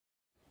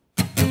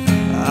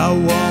I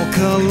walk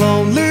a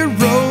lonely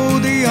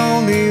road, the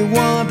only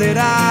one that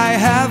I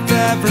have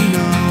ever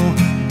known.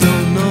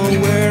 Don't know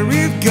where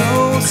it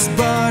goes,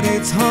 but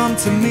it's home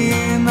to me,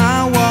 and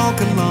I walk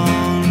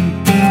alone.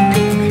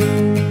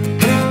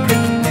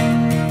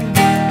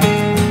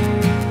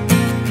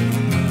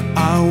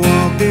 I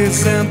walk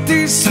this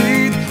empty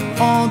street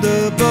on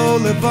the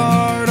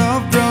boulevard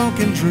of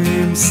broken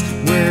dreams,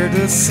 where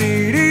the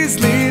city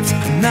sleeps,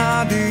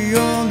 not the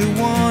only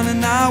one,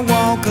 and I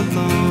walk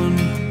alone.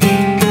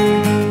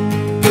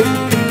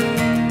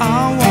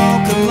 I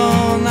walk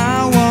alone,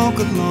 I walk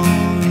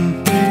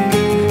alone.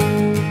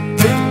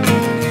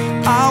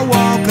 I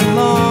walk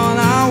alone,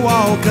 I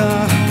walk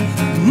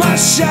my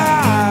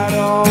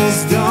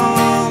shadow's the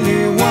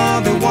only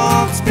one that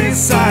walks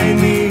beside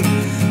me.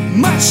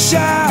 My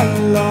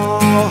shallow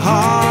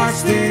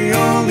heart's the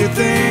only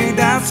thing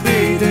that's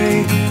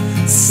beating.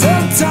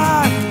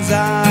 Sometimes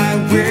I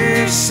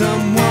wish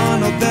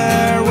someone out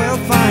there will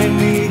find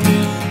me.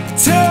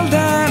 Till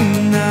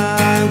then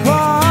I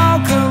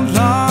walk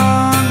alone.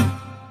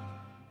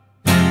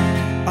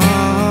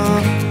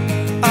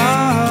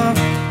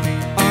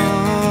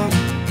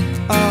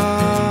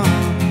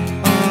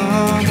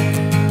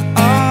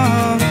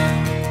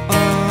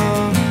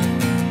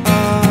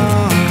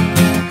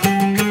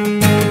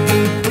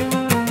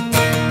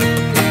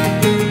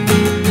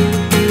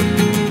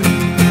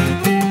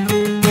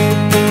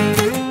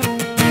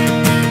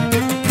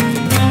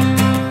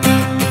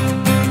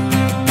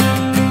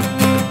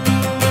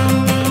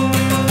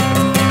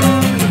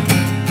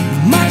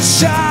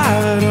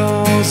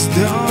 Shadow's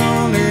the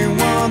only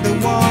one that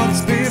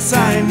walks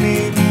beside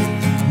me.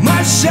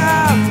 My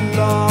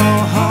shallow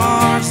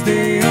heart's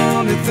the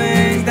only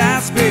thing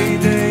that's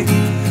beating.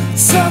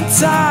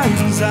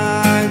 Sometimes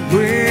I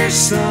wish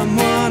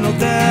someone out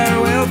there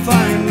will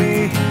find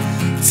me.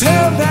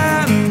 Till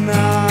then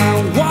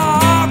I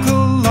walk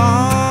alone.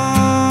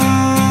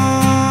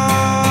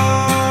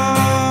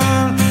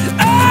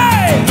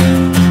 Hey!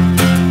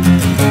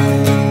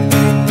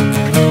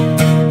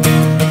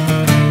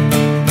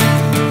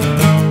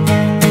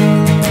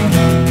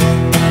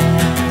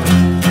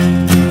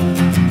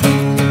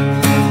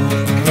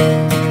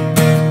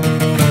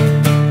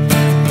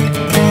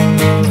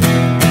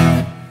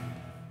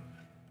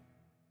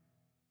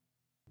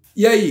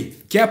 E aí,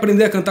 quer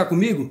aprender a cantar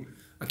comigo?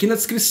 Aqui na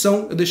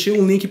descrição eu deixei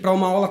um link para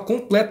uma aula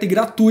completa e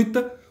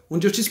gratuita,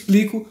 onde eu te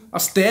explico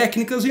as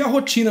técnicas e a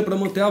rotina para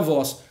manter a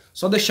voz.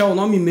 Só deixar o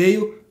nome e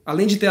e-mail,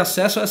 além de ter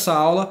acesso a essa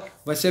aula,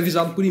 vai ser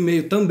avisado por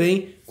e-mail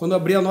também quando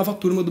abrir a nova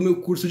turma do meu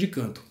curso de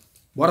canto.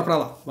 Bora pra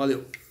lá,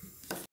 valeu!